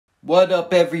What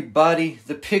up, everybody?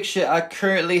 The picture I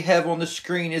currently have on the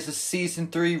screen is a Season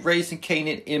 3 Raising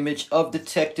Kanan image of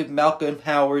Detective Malcolm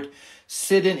Howard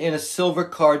sitting in a silver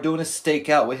car doing a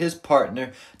stakeout with his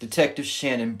partner, Detective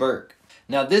Shannon Burke.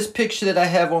 Now, this picture that I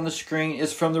have on the screen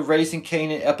is from the Raising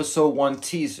Kanan Episode 1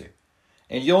 teaser.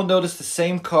 And you'll notice the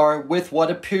same car with what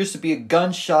appears to be a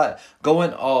gunshot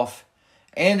going off.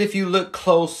 And if you look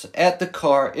close at the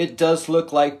car, it does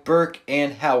look like Burke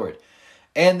and Howard.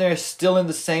 And they're still in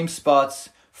the same spots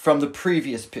from the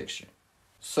previous picture.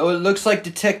 So it looks like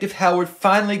Detective Howard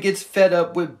finally gets fed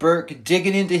up with Burke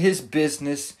digging into his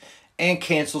business and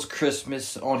cancels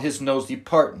Christmas on his nosy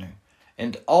partner.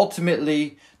 And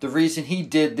ultimately, the reason he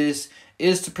did this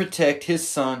is to protect his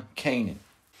son, Kanan.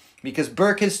 Because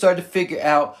Burke had started to figure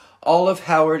out all of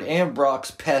Howard and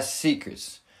Brock's past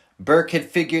secrets. Burke had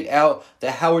figured out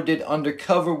that Howard did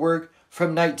undercover work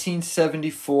from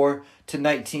 1974 to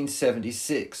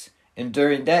 1976. And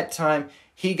during that time,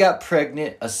 he got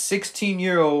pregnant a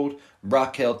 16-year-old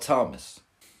Raquel Thomas.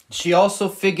 She also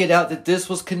figured out that this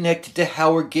was connected to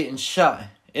Howard getting shot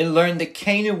and learned that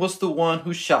Kanan was the one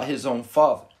who shot his own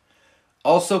father.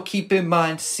 Also keep in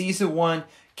mind, Season 1,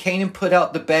 Kanan put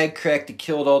out the bad crack that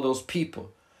killed all those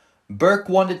people. Burke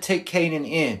wanted to take Kanan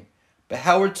in, but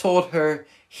Howard told her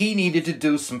he needed to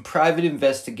do some private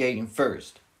investigating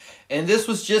first. And this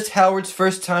was just Howard's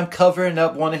first time covering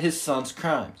up one of his son's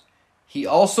crimes. He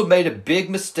also made a big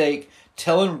mistake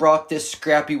telling Rock that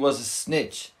Scrappy was a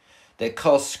snitch that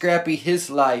cost Scrappy his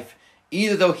life,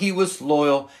 even though he was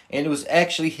loyal and it was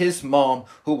actually his mom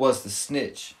who was the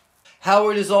snitch.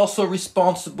 Howard is also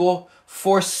responsible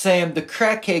for Sam the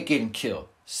crackhead getting killed.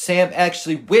 Sam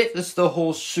actually witnessed the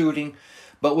whole shooting,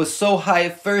 but was so high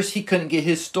at first he couldn't get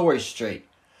his story straight.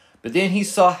 But then he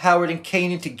saw Howard and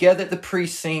Kanan together at the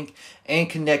precinct and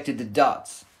connected the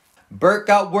dots. Burke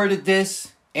got word of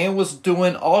this and was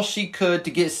doing all she could to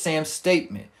get Sam's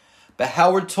statement. But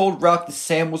Howard told Rock that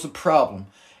Sam was a problem,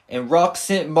 and Rock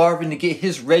sent Marvin to get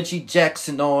his Reggie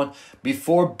Jackson on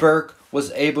before Burke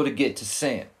was able to get to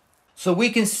Sam. So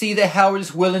we can see that Howard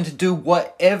is willing to do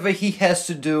whatever he has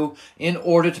to do in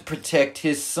order to protect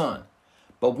his son.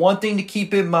 But one thing to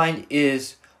keep in mind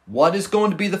is, what is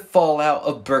going to be the fallout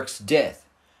of Burke's death?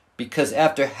 Because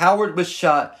after Howard was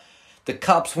shot, the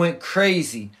cops went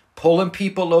crazy, pulling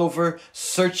people over,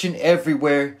 searching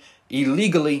everywhere,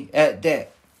 illegally at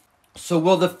that. So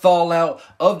will the fallout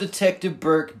of Detective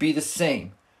Burke be the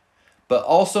same? But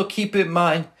also keep in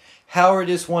mind, Howard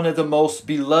is one of the most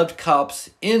beloved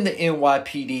cops in the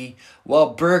NYPD,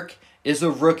 while Burke is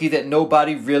a rookie that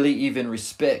nobody really even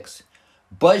respects.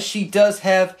 But she does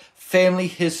have family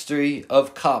history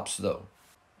of cops though.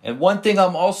 And one thing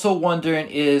I'm also wondering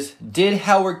is, did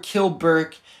Howard kill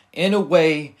Burke in a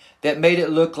way that made it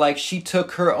look like she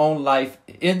took her own life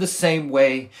in the same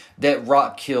way that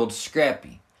Rock killed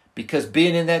Scrappy? Because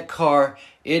being in that car,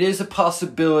 it is a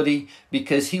possibility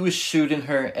because he was shooting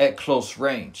her at close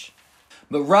range.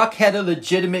 But Rock had a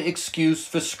legitimate excuse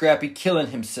for Scrappy killing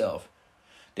himself,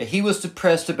 that he was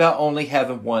depressed about only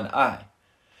having one eye.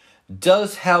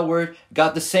 Does Howard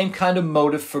got the same kind of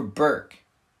motive for Burke?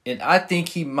 And I think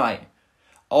he might.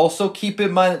 Also keep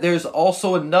in mind that there's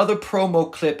also another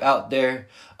promo clip out there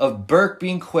of Burke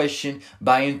being questioned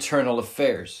by Internal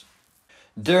Affairs.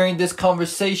 During this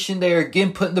conversation, they are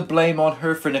again putting the blame on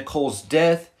her for Nicole's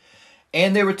death.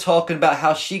 And they were talking about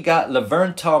how she got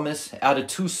Laverne Thomas out of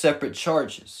 2 separate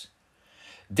charges.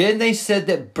 Then they said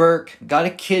that Burke got a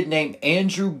kid named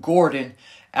Andrew Gordon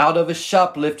out of a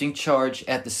shoplifting charge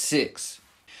at the 6.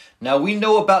 Now we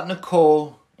know about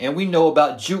Nicole and we know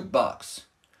about Jukebox.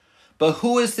 But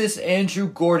who is this Andrew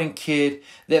Gordon kid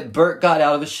that Burke got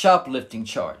out of a shoplifting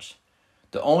charge?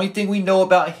 The only thing we know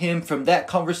about him from that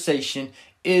conversation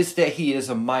is that he is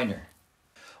a minor.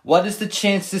 What is the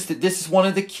chances that this is one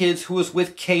of the kids who was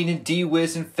with Kanan,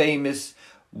 D-Wiz, and Famous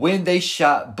when they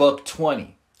shot Buck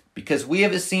 20? Because we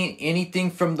haven't seen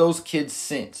anything from those kids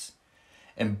since.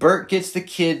 And Burke gets the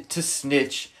kid to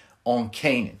snitch on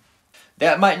Kanan.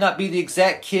 That might not be the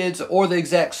exact kids or the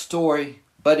exact story,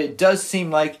 but it does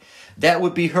seem like that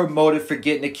would be her motive for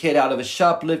getting a kid out of a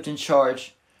shoplifting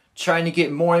charge, trying to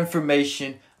get more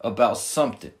information about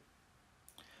something.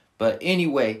 But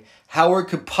anyway, Howard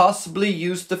could possibly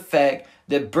use the fact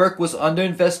that Burke was under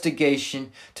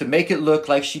investigation to make it look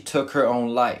like she took her own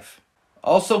life.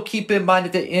 Also keep in mind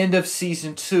at the end of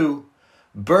Season 2,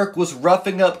 Burke was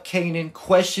roughing up Kanan,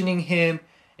 questioning him,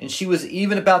 and she was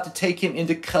even about to take him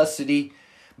into custody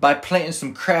by planting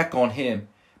some crack on him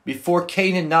before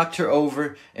Kanan knocked her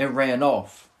over and ran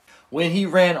off. When he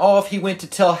ran off, he went to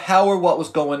tell Howard what was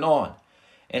going on,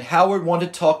 and Howard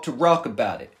wanted to talk to Rock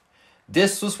about it.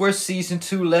 This was where season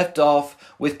 2 left off,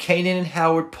 with Kanan and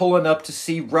Howard pulling up to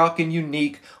see Rock and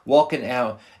Unique walking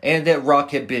out, and that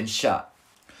Rock had been shot.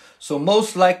 So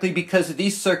most likely because of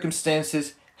these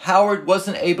circumstances, Howard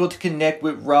wasn't able to connect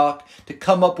with Rock to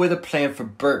come up with a plan for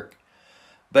Burke.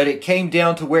 But it came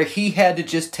down to where he had to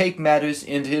just take matters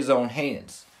into his own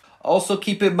hands. Also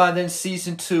keep in mind that in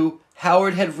season 2,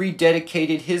 Howard had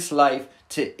rededicated his life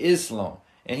to Islam,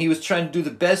 and he was trying to do the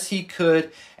best he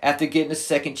could after getting a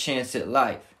second chance at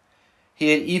life. He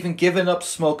had even given up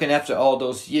smoking after all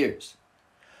those years.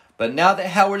 But now that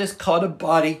Howard has caught a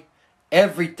body,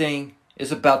 everything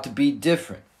is about to be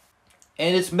different.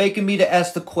 And it's making me to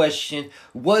ask the question,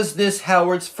 was this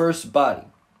Howard's first body?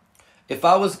 If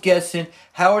I was guessing,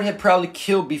 Howard had probably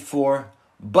killed before,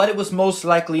 but it was most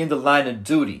likely in the line of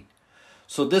duty.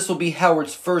 So this will be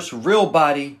Howard's first real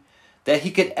body that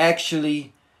he could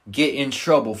actually get in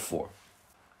trouble for.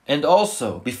 And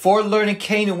also, before learning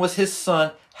Kanan was his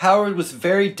son, Howard was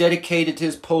very dedicated to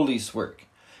his police work,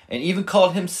 and even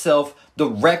called himself the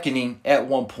Reckoning at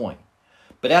one point.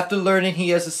 But after learning he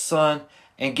has a son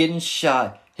and getting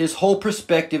shot, his whole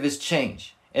perspective has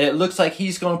changed. And it looks like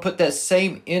he's going to put that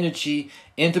same energy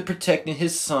into protecting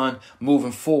his son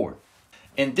moving forward.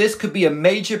 And this could be a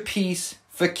major piece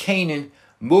for Kanan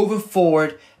moving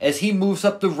forward as he moves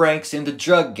up the ranks in the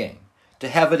drug game, to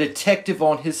have a detective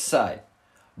on his side.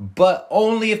 But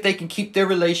only if they can keep their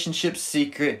relationship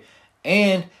secret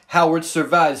and Howard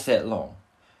survives that long.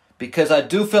 Because I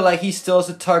do feel like he still has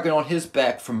a target on his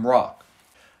back from Rock.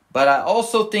 But I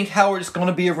also think Howard is going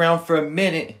to be around for a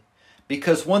minute,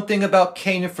 because one thing about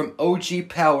Kanan from OG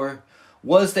Power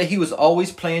was that he was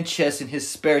always playing chess in his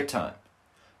spare time.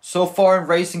 So far in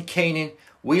Raising Kanan,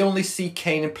 we only see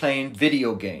Kanan playing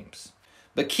video games.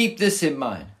 But keep this in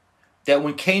mind, that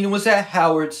when Kanan was at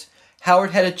Howard's,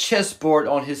 Howard had a chessboard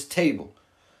on his table.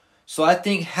 So I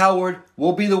think Howard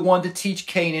will be the one to teach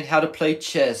Kanan how to play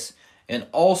chess, and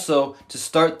also to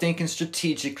start thinking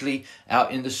strategically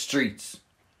out in the streets.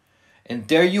 And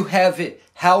there you have it.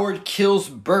 Howard kills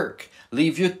Burke.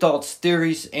 Leave your thoughts,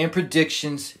 theories, and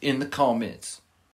predictions in the comments.